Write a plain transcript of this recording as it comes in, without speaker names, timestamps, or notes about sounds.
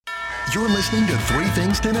You're listening to Three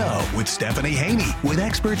Things to Know with Stephanie Haney, with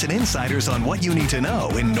experts and insiders on what you need to know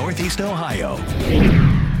in Northeast Ohio.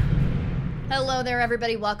 Hello there,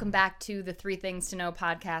 everybody. Welcome back to the Three Things to Know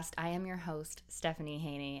podcast. I am your host, Stephanie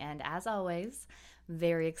Haney, and as always,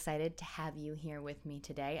 very excited to have you here with me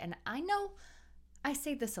today. And I know I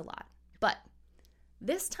say this a lot, but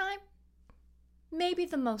this time, maybe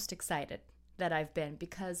the most excited that I've been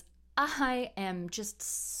because I am just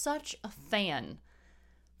such a fan.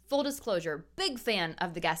 Full disclosure, big fan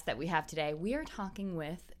of the guest that we have today. We are talking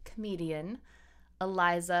with comedian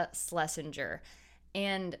Iliza Shlesinger,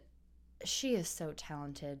 and she is so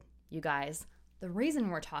talented, you guys. The reason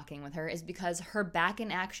we're talking with her is because her Back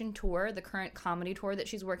in Action tour, the current comedy tour that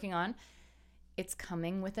she's working on, it's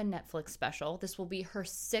coming with a Netflix special. This will be her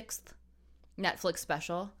 6th Netflix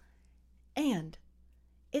special, and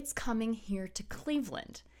it's coming here to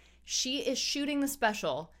Cleveland. She is shooting the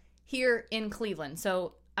special here in Cleveland,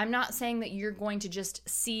 so I'm not saying that you're going to just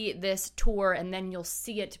see this tour and then you'll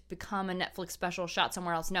see it become a Netflix special shot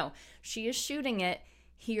somewhere else. No, she is shooting it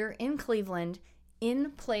here in Cleveland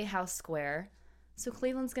in Playhouse Square. So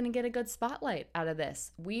Cleveland's going to get a good spotlight out of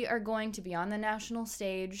this. We are going to be on the national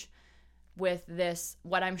stage with this,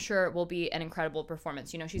 what I'm sure will be an incredible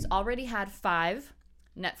performance. You know, she's already had 5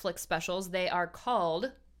 Netflix specials. They are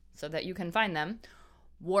called, so that you can find them,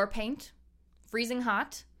 War Paint, Freezing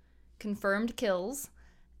Hot, Confirmed Kills,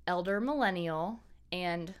 Elder Millennial,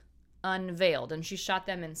 and Unveiled. And she shot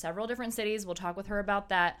them in several different cities. We'll talk with her about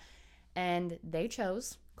that. And they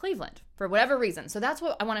chose Cleveland for whatever reason. So that's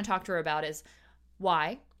what I want to talk to her about is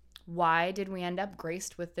why? Why did we end up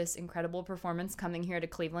graced with this incredible performance coming here to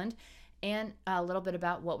Cleveland? And a little bit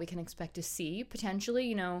about what we can expect to see potentially.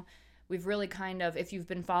 You know, we've really kind of, if you've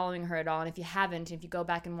been following her at all, and if you haven't, if you go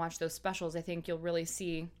back and watch those specials, I think you'll really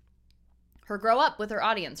see her grow up with her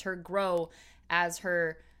audience, her grow as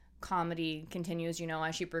her comedy continues, you know,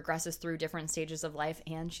 as she progresses through different stages of life.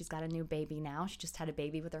 And she's got a new baby now. She just had a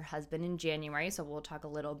baby with her husband in January, so we'll talk a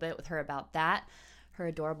little bit with her about that. Her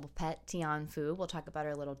adorable pet, Tian Fu. We'll talk about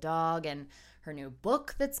her little dog and her new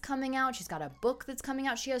book that's coming out. She's got a book that's coming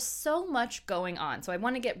out. She has so much going on. So I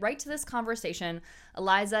want to get right to this conversation.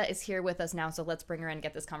 Iliza is here with us now, so let's bring her in and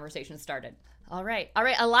get this conversation started. All right,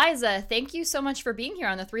 Iliza, thank you so much for being here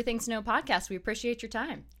on the Three Things to Know podcast. We appreciate your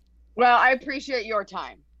time. Well, I appreciate your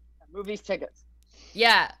time. Movies, tickets.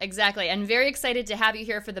 Yeah, exactly. And very excited to have you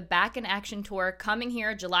here for the Back in Action tour coming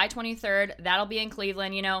here July 23rd. That'll be in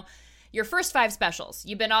Cleveland. You know, your first 5 specials,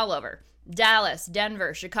 you've been all over. Dallas,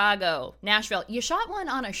 Denver, Chicago, Nashville. You shot one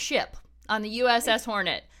on a ship on the USS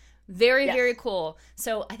Hornet. Very, yes. Very cool.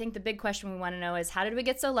 So I think the big question we want to know is, how did we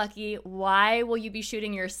get so lucky? Why will you be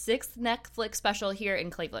shooting your 6th Netflix special here in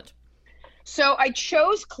Cleveland? So I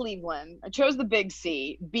chose Cleveland. I chose the Big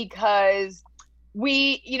C because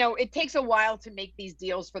it takes a while to make these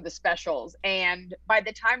deals for the specials. And by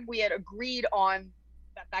the time we had agreed on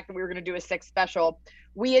the fact that we were going to do a 6th special,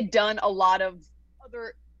 we had done a lot of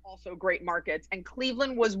other also great markets. And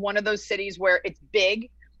Cleveland was one of those cities where it's big.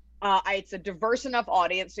 It's a diverse enough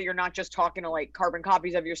audience. So you're not just talking to like carbon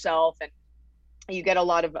copies of yourself, and you get a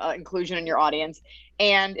lot of inclusion in your audience.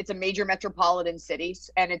 And it's a major metropolitan city,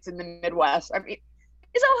 and it's in the Midwest. I mean,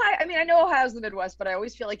 is Ohio, I know Ohio's the Midwest, but I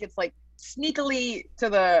always feel like it's like sneakily to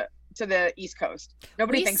the East Coast.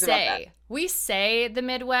 Nobody thinks about that. We say the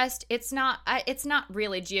Midwest. It's not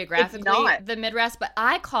really geographically the Midwest, but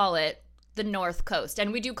I call it the North Coast.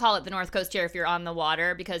 And we do call it the North Coast here if you're on the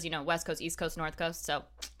water because, you know, West Coast, East Coast, North Coast. So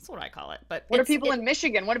that's what I call it. But what are people in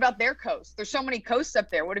Michigan? What about their coast? There's so many coasts up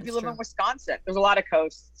there. What if you live in Wisconsin? There's a lot of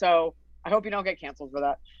coasts. So I hope you don't get canceled for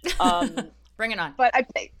that. Bring it on. But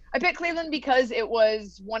I picked Cleveland because it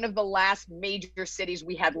was one of the last major cities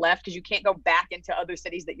we had left, because you can't go back into other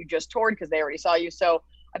cities that you just toured because they already saw you. So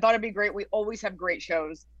I thought it'd be great. We always have great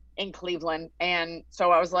shows in Cleveland. And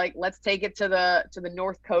so I was like, let's take it to the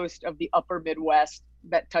north coast of the upper Midwest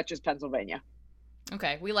that touches Pennsylvania.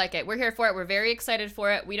 Okay, we like it. We're here for it. We're very excited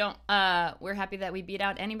for it. We're happy that we beat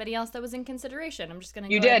out anybody else that was in consideration. I'm just going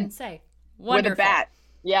to go ahead and say. Wonderful. With a bat.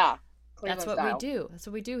 Yeah. That's what we do. That's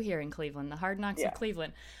what we do here in Cleveland, the Hard Knocks of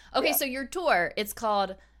Cleveland. Okay, so your tour, it's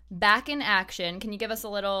called Back in Action. Can you give us a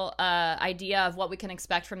little idea of what we can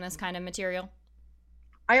expect from this kind of material?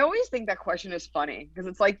 I always think that question is funny because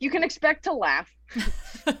it's like, you can expect to laugh.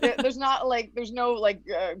 there's no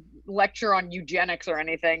lecture on eugenics or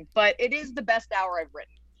anything, but it is the best hour I've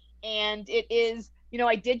written. And it is,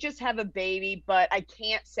 I did just have a baby, but I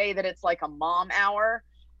can't say that it's like a mom hour.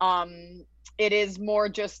 It is more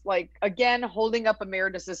just like, again, holding up a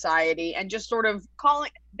mirror to society and just sort of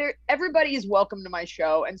calling there. Everybody is welcome to my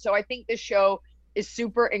show. And so I think this show is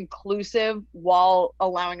super inclusive while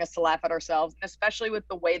allowing us to laugh at ourselves, and especially with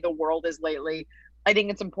the way the world is lately. I think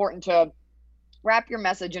it's important to wrap your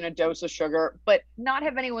message in a dose of sugar, but not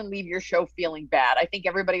have anyone leave your show feeling bad. I think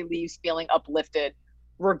everybody leaves feeling uplifted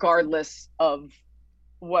regardless of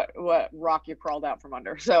what rock you crawled out from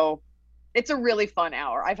under. So it's a really fun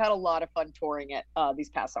hour. I've had a lot of fun touring it these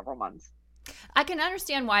past several months. I can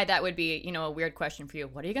understand why that would be, a weird question for you.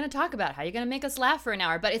 What are you going to talk about? How are you going to make us laugh for an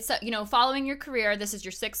hour? But it's, following your career, this is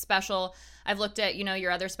your 6th special. I've looked at,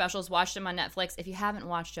 your other specials, watched them on Netflix. If you haven't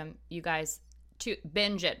watched them, you guys, to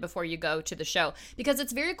binge it before you go to the show, because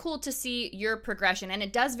it's very cool to see your progression, and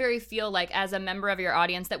it does very feel like, as a member of your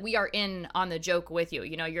audience, that we are in on the joke with you.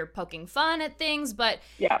 You're poking fun at things, but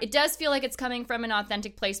it does feel like it's coming from an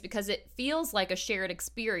authentic place, because it feels like a shared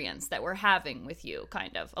experience that we're having with you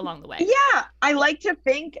kind of along the way. Yeah, I like to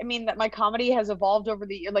think, that my comedy has evolved over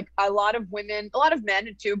the year. Like, a lot of women, a lot of men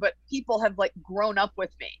too, but people have like grown up with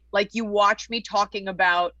me. Like, you watch me talking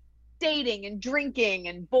about dating and drinking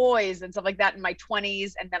and boys and stuff like that in my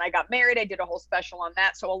 20s, and then I got married. I did a whole special on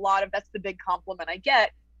that. So that's the big compliment I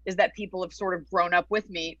get, is that people have sort of grown up with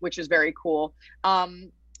me, which is very cool.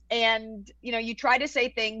 And you try to say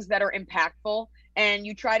things that are impactful, and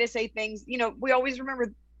you try to say things, we always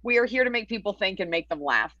remember we are here to make people think and make them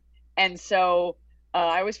laugh. And so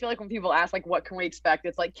I always feel like when people ask, like, what can we expect,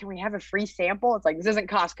 it's like, can we have a free sample? It's like, this isn't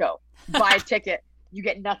Costco. Buy a ticket, you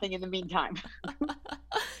get nothing in the meantime.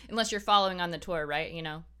 Unless you're following on the tour, right?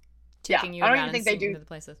 Taking you I don't around even think and they do. to the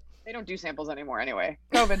places. They don't do samples anymore anyway.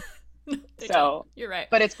 COVID. So you're right.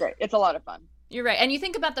 But it's great. It's a lot of fun. You're right. And you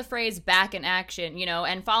think about the phrase back in action,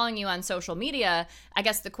 and following you on social media, I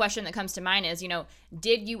guess the question that comes to mind is,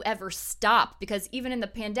 did you ever stop? Because even in the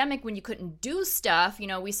pandemic, when you couldn't do stuff,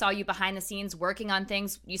 we saw you behind the scenes working on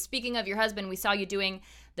things. Speaking of your husband, we saw you doing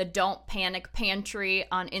the Don't Panic Pantry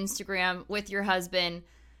on Instagram with your husband.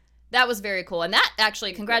 That was very cool. And that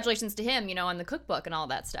actually, congratulations to him, on the cookbook and all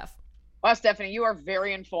that stuff. Well, Stephanie, you are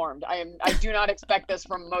very informed. I do not expect this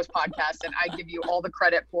from most podcasts, and I give you all the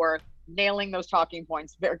credit for nailing those talking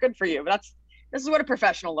points. Very good for you. This is what a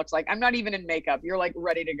professional looks like. I'm not even in makeup. You're like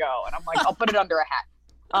ready to go. And I'm like, I'll put it under a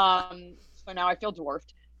hat. So now I feel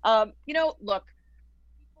dwarfed. Look,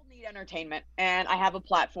 people need entertainment, and I have a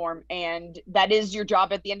platform, and that is your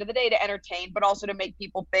job at the end of the day, to entertain, but also to make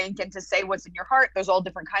people think and to say what's in your heart. There's all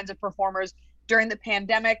different kinds of performers. During the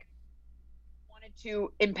pandemic, wanted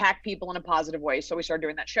to impact people in a positive way. So we started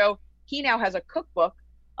doing that show. He now has a cookbook,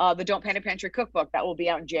 the Don't Panic Pantry cookbook, that will be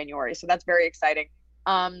out in January. So that's very exciting.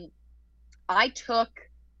 I took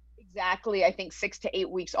exactly, I think, 6 to 8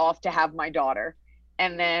 weeks off to have my daughter.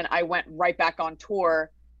 And then I went right back on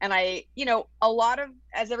tour. And a lot of,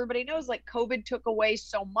 as everybody knows, like, COVID took away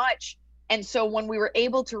so much. And so when we were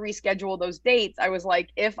able to reschedule those dates, I was like,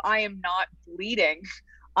 if I am not bleeding,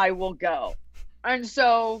 I will go. And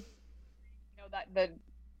so,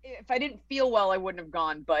 if I didn't feel well, I wouldn't have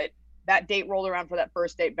gone. But that date rolled around for that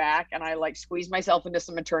first date back, and I like squeezed myself into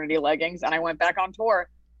some maternity leggings, and I went back on tour.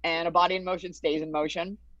 And a body in motion stays in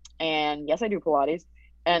motion. And yes, I do Pilates.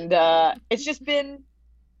 And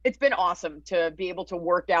it's been awesome to be able to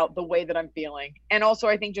work out the way that I'm feeling. And also,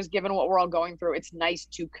 I think, just given what we're all going through, it's nice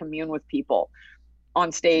to commune with people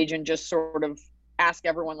on stage and just sort of ask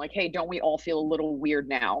everyone, like, hey, don't we all feel a little weird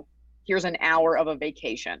now? Here's an hour of a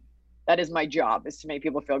vacation. That is my job, is to make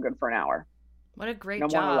people feel good for an hour. What a great no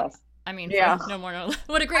job. More, no less. I mean, no more, no less.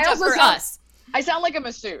 What a great job for us. I sound like a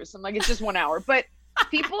masseuse. I'm like, it's just 1 hour. But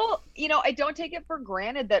people, I don't take it for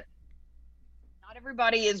granted that not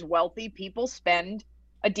everybody is wealthy. People spend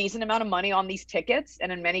a decent amount of money on these tickets.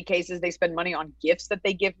 And in many cases, they spend money on gifts that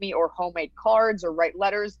they give me, or homemade cards, or write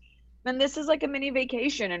letters. And this is like a mini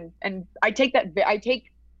vacation. And I take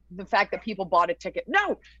the fact that people bought a ticket.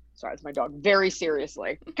 No, sorry, it's my dog. Very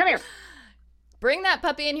seriously. Come here. Bring that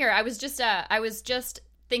puppy in here. I was just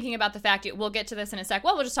thinking about the fact, we'll get to this in a sec.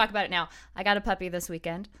 Well, we'll just talk about it now. I got a puppy this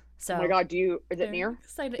weekend. So, oh my God, is it near?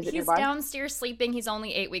 He's nearby? Downstairs sleeping. He's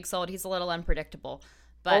only 8 weeks old. He's a little unpredictable.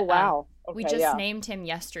 But, oh, wow. Okay, we just named him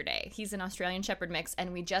yesterday. He's an Australian Shepherd mix,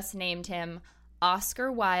 and we just named him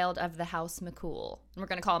Oscar Wilde of the House McCool. And we're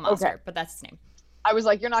going to call him Oscar, but that's his name. I was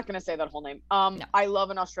like, you're not going to say that whole name. No. I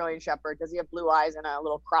love an Australian Shepherd. Does he have blue eyes and a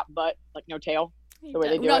little crop butt, like no tail? The way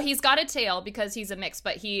they do it? He's got a tail because he's a mix,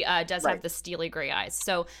 but he does have the steely gray eyes.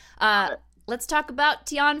 So let's talk about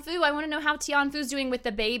Tianfu. I want to know how Tianfu's doing with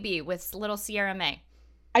the baby, with little Sierra May.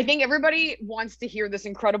 I think everybody wants to hear this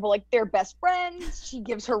incredible, like, they're best friends. She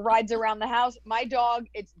gives her rides around the house. My dog,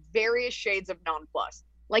 it's various shades of nonplus.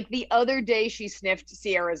 Like, the other day she sniffed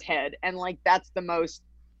Sierra's head, and like, that's the most.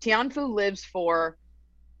 Tianfu lives for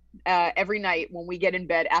every night when we get in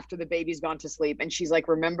bed after the baby's gone to sleep. And she's like,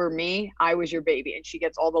 remember me? I was your baby. And she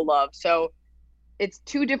gets all the love. So it's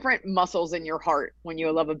two different muscles in your heart when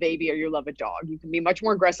you love a baby or you love a dog. You can be much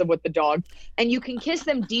more aggressive with the dog, and you can kiss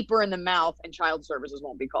them deeper in the mouth and child services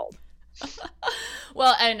won't be called.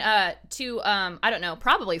 Well, and to I don't know,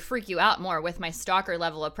 probably freak you out more with my stalker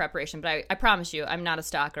level of preparation, but I promise you, I'm not a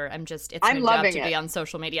stalker. It's my job to be on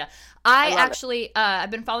social media. I actually,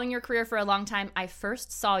 I've been following your career for a long time. I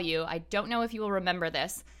first saw you. I don't know if you will remember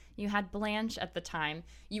this. You had Blanche at the time.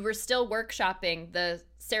 You were still workshopping the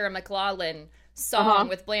Sarah McLachlan song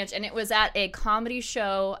with Blanche, and it was at a comedy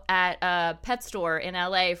show at a pet store in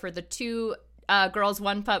LA for the Two Girls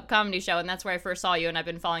One Pup comedy show, and that's where I first saw you, and I've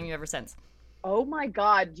been following you ever since. Oh my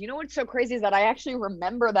God. You know what's so crazy is that I actually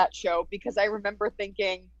remember that show, because I remember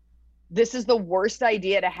thinking this is the worst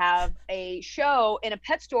idea to have a show in a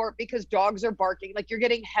pet store because dogs are barking. Like, you're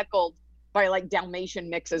getting heckled by like Dalmatian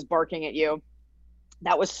mixes barking at you.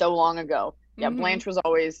 That was so long ago. Yeah, Blanche was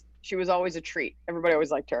always a treat. Everybody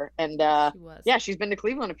always liked her. And yeah, she's been to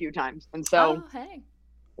Cleveland a few times. And so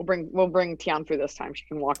we'll bring Tianfu this time. She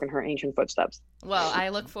can walk in her ancient footsteps. Well, I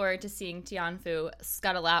look forward to seeing Tianfu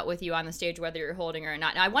scuttle out with you on the stage, whether you're holding her or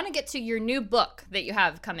not. Now, I want to get to your new book that you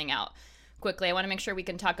have coming out quickly. I want to make sure we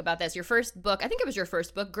can talk about this. Your first book, I think it was your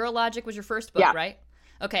first book. Girl Logic was your first book, right?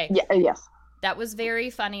 Okay. Yeah, yes. That was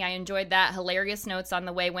very funny. I enjoyed that. Hilarious notes on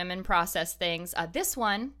the way women process things. This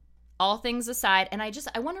one, all things aside, and I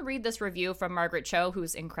want to read this review from Margaret Cho,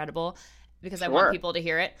 who's incredible, because I want people to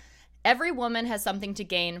hear it. Every woman has something to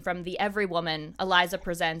gain from the Every Woman Eliza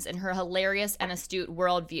presents in her hilarious and astute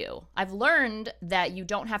worldview. I've learned that you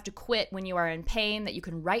don't have to quit when you are in pain, that you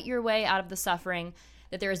can write your way out of the suffering,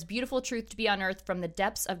 that there is beautiful truth to be unearthed from the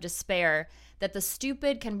depths of despair, that the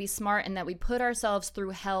stupid can be smart, and that we put ourselves through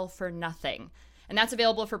hell for nothing. And that's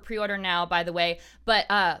available for pre-order now, by the way.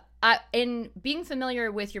 But in being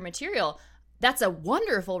familiar with your material, that's a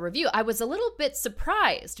wonderful review. I was a little bit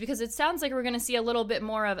surprised because it sounds like we're going to see a little bit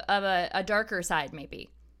more of a darker side,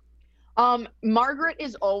 maybe. Margaret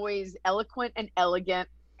is always eloquent and elegant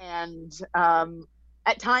and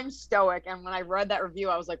at times stoic. And when I read that review,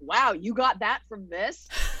 I was like, wow, you got that from this?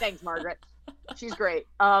 Thanks, Margaret. She's great.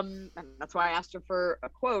 And that's why I asked her for a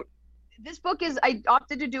quote. This book is, I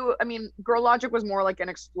opted to do, Girl Logic was more like an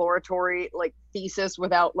exploratory like thesis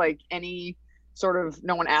without like any sort of,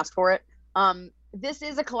 no one asked for it. This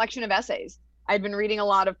is a collection of essays. I'd been reading a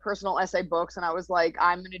lot of personal essay books, and I was like,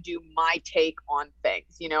 I'm going to do my take on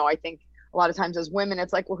things. You know, I think a lot of times as women,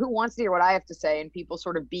 it's like, well, who wants to hear what I have to say? And people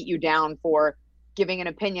sort of beat you down for giving an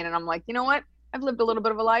opinion. And I'm like, you know what? I've lived a little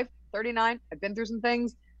bit of a life, 39. I've been through some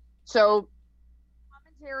things. So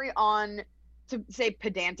commentary on, to say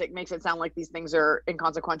pedantic makes it sound like these things are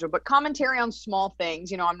inconsequential, but commentary on small things.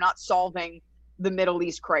 You know, I'm not solving the Middle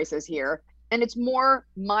East crisis here. And it's more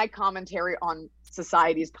my commentary on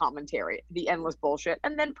society's commentary, the endless bullshit,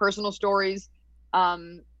 and then personal stories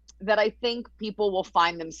that I think people will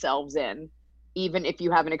find themselves in, even if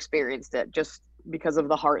you haven't experienced it, just because of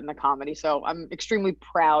the heart and the comedy. So I'm extremely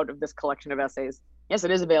proud of this collection of essays. Yes,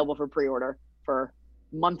 it is available for pre-order for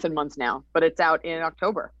months and months now, but it's out in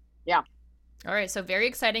October. Yeah. All right. So very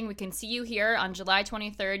exciting. We can see you here on July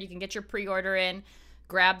 23rd. You can get your pre-order in.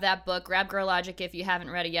 Grab that book, grab Girl Logic if you haven't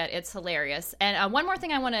read it yet. It's hilarious. And one more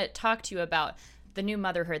thing I want to talk to you about, the new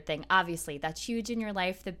motherhood thing. Obviously, that's huge in your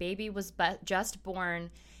life. The baby was just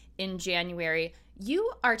born in January.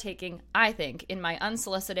 You are taking, I think, in my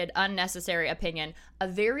unsolicited, unnecessary opinion, a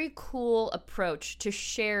very cool approach to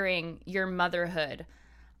sharing your motherhood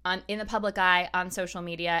in the public eye on social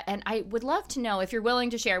media. And I would love to know, if you're willing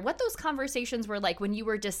to share, what those conversations were like when you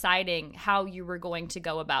were deciding how you were going to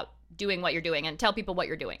go about doing what you're doing, and tell people what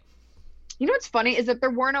you're doing. You know what's funny is that there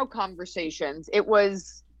were no conversations. It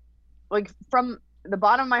was like from the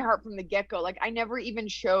bottom of my heart from the get-go. Like, I never even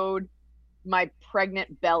showed my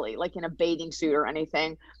pregnant belly, like in a bathing suit or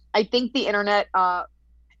anything. I think the internet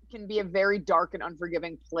can be a very dark and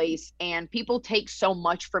unforgiving place, and people take so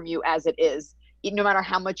much from you as it is, no matter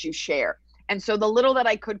how much you share. And so the little that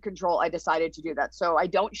I could control, I decided to do that. So I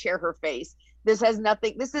don't share her face. This has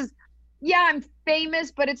nothing, this is, yeah, I'm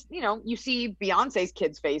famous, but it's, you know, you see Beyonce's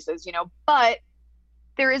kids' faces, you know, but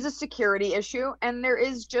there is a security issue, and there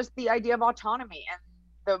is just the idea of autonomy. And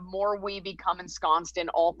the more we become ensconced in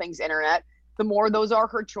all things internet, the more those are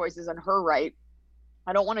her choices and her right.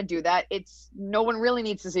 I don't want to do that. No one really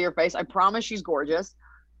needs to see her face. I promise she's gorgeous.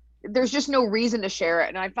 There's just no reason to share it.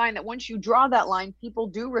 And I find that once you draw that line, people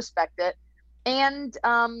do respect it. And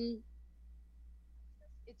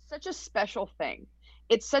it's such a special thing.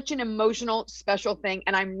 It's such an emotional, special thing.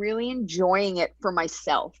 And I'm really enjoying it for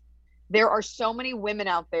myself. there are so many women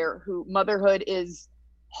out there who motherhood is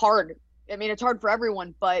hard. I mean, it's hard for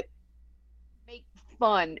everyone, but make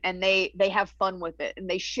fun, and they have fun with it, and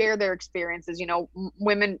they share their experiences. You know,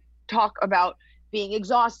 women talk about being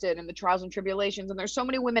exhausted and the trials and tribulations, and there's so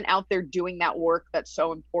many women out there doing that work that's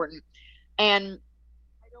so important. And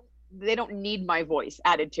they don't need my voice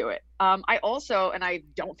added to it. I also, and I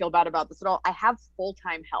don't feel bad about this at all, I have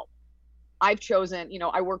full-time help. I've chosen, you know,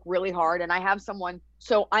 I work really hard and I have someone,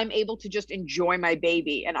 so I'm able to just enjoy my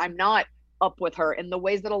baby, and I'm not up with her in the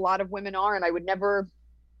ways that a lot of women are. And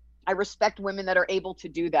I respect women that are able to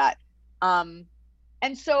do that.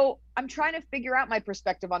 And so I'm trying to figure out my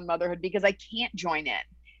perspective on motherhood, because I can't join in,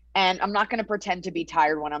 and I'm not going to pretend to be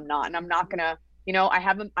tired when I'm not. And I'm not going to, you know, I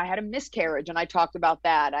had a miscarriage, and I talked about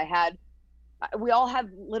that. We all have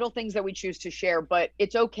little things that we choose to share, but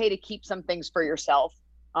it's okay to keep some things for yourself.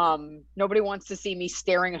 Nobody wants to see me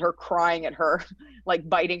staring at her, crying at her, like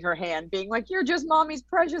biting her hand, being like, "You're just mommy's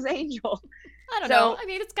precious angel." I don't know. I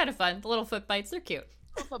mean, it's kind of fun. The little foot bites, they're cute.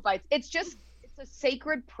 Foot bites. It's a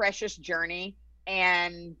sacred, precious journey.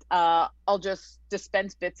 And I'll just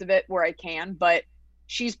dispense bits of it where I can, but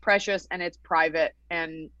she's precious and it's private.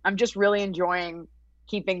 And I'm just really enjoying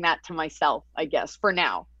keeping that to myself, I guess, for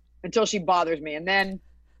now, until she bothers me. And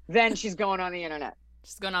then she's going on the internet.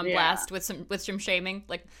 She's going on blast with some shaming,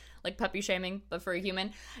 like puppy shaming, but for a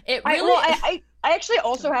human. I actually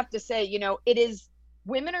also have to say, you know,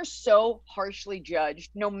 women are so harshly judged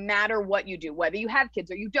no matter what you do, whether you have kids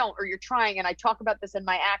or you don't, or you're trying. And I talk about this in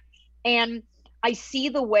my act. And I see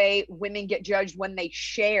the way women get judged when they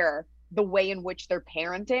share the way in which they're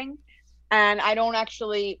parenting. And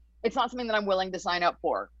it's not something that I'm willing to sign up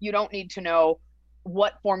for. You don't need to know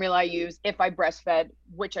what formula I use, if I breastfed,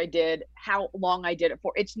 which I did, how long I did it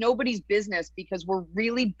for. It's nobody's business, because we're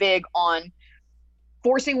really big on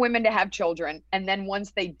forcing women to have children. And then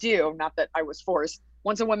once they do, not that I was forced,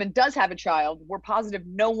 once a woman does have a child, we're positive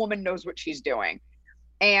no woman knows what she's doing.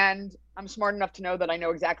 And I'm smart enough to know that I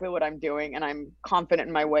know exactly what I'm doing, and I'm confident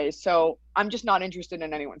in my ways. So I'm just not interested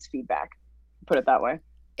in anyone's feedback, put it that way.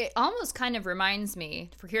 It almost kind of reminds me,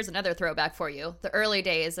 here's another throwback for you, the early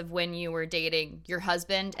days of when you were dating your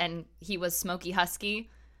husband and he was Smokey Husky.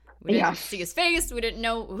 We didn't see his face, we didn't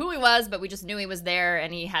know who he was, but we just knew he was there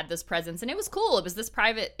and he had this presence, and it was cool. It was this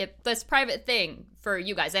private thing for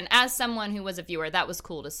you guys. And as someone who was a viewer, that was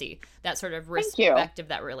cool to see, that sort of respect of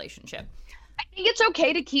that relationship. I think it's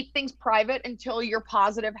okay to keep things private until you're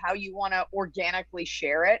positive how you want to organically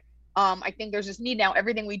share it. I think there's this need now.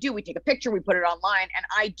 Everything we do, we take a picture, we put it online, and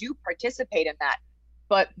I do participate in that.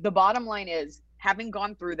 But the bottom line is, having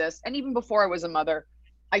gone through this, and even before I was a mother,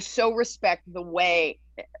 I so respect the way,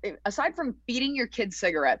 aside from feeding your kids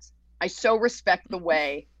cigarettes, I so respect the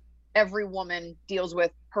way every woman deals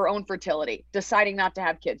with her own fertility, deciding not to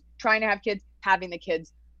have kids, trying to have kids, having the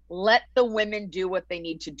kids. Let the women do what they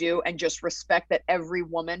need to do, and just respect that every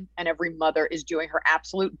woman and every mother is doing her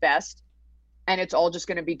absolute best, and it's all just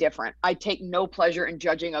going to be different. I take no pleasure in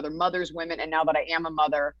judging other mothers, women, and now that I am a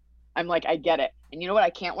mother, I'm like, I get it. And you know what I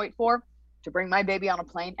can't wait for? To bring my baby on a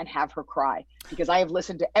plane and have her cry, because I have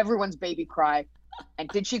listened to everyone's baby cry. And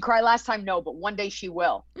did she cry last time? No, but one day she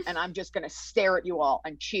will. And I'm just going to stare at you all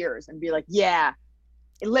and cheers and be like, yeah,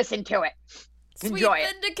 listen to it. Enjoy Sweet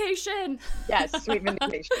vindication. Yes, sweet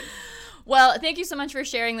vindication. Well, thank you so much for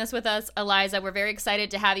sharing this with us, Eliza. We're very excited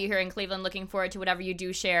to have you here in Cleveland. Looking forward to whatever you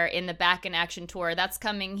do share in the Back in Action tour. That's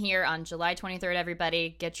coming here on July 23rd,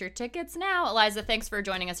 everybody. Get your tickets now. Eliza, thanks for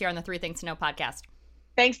joining us here on the 3 Things to Know podcast.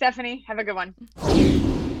 Thanks, Stephanie. Have a good one.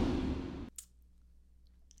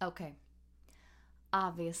 Okay.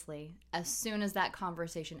 Obviously, as soon as that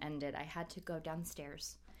conversation ended, I had to go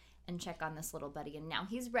downstairs and check on this little buddy. And now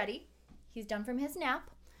he's ready. He's done from his nap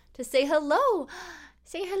to say hello.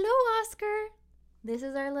 Say hello, Oscar. This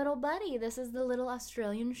is our little buddy. This is the little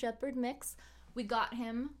Australian Shepherd mix. We got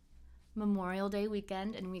him Memorial Day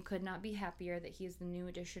weekend, and we could not be happier that he's the new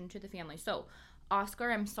addition to the family. So,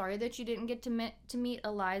 Oscar, I'm sorry that you didn't get to meet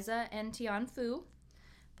Eliza and Tian Fu,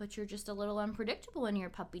 but you're just a little unpredictable in your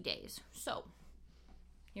puppy days. So,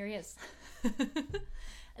 here he is.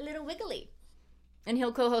 A little wiggly. And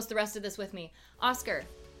he'll co-host the rest of this with me. Oscar,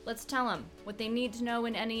 let's tell them what they need to know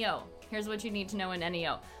in NEO. Here's what you need to know in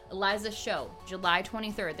NEO. Eliza's show, July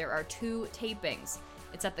 23rd. There are 2 tapings.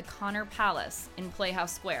 It's at the Connor Palace in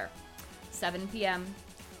Playhouse Square, 7 p.m.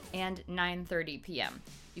 and 9:30 p.m.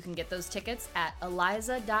 You can get those tickets at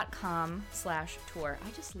eliza.com/tour. I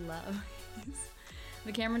just love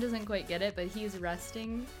the camera doesn't quite get it, but he's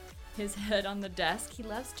resting his head on the desk. He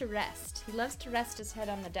loves to rest. He loves to rest his head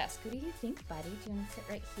on the desk. What do you think, buddy? Do you want to sit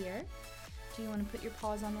right here? Do you want to put your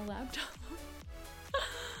paws on the laptop?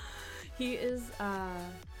 He is,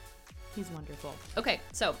 he's wonderful. Okay,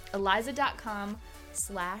 so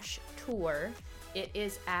eliza.com/tour. It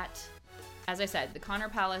is at, as I said, the Connor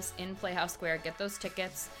Palace in Playhouse Square. Get those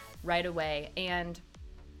tickets right away. And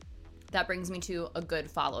that brings me to a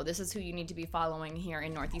good follow. This is who you need to be following here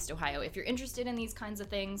in Northeast Ohio. If you're interested in these kinds of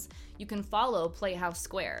things, you can follow Playhouse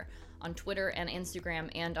Square on Twitter and Instagram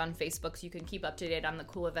and on Facebook, so you can keep up to date on the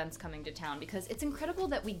cool events coming to town, because it's incredible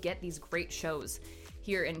that we get these great shows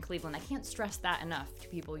here in Cleveland. I can't stress that enough to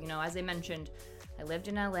people. You know, as I mentioned, I lived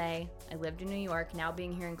in LA, I lived in New York. Now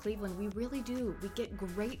being here in Cleveland, we really do. We get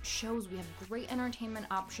great shows. We have great entertainment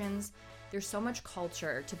options. There's so much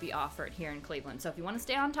culture to be offered here in Cleveland. So if you want to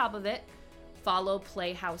stay on top of it, follow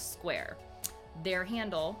Playhouse Square. Their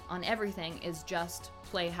handle on everything is just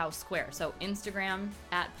Playhouse Square. So Instagram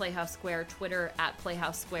at Playhouse Square, Twitter at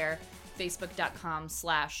Playhouse Square,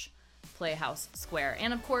 Facebook.com/Playhouse Square.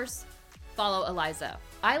 And of course, follow Eliza.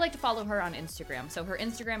 I like to follow her on Instagram. So her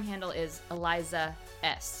Instagram handle is Eliza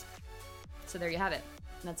S. So there you have it.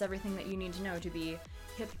 That's everything that you need to know to be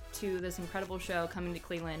hip to this incredible show coming to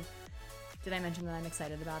Cleveland. Did I mention that I'm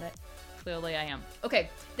excited about it? Clearly I am. Okay,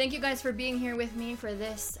 thank you guys for being here with me for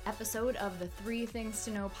this episode of the 3 Things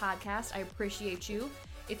to Know podcast. I appreciate you.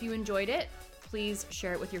 If you enjoyed it, please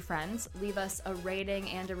share it with your friends. Leave us a rating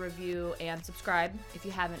and a review, and subscribe if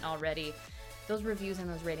you haven't already. Those reviews and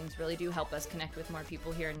those ratings really do help us connect with more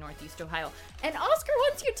people here in Northeast Ohio. And Oscar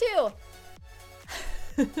wants you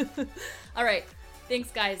too! All right,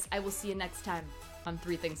 thanks guys. I will see you next time on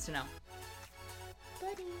 3 Things to Know.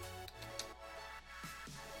 Buddy.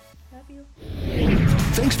 Love you.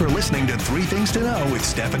 Thanks for listening to 3 Things to Know with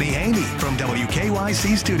Stephanie Haney from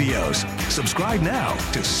WKYC Studios. Subscribe now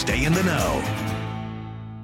to stay in the know.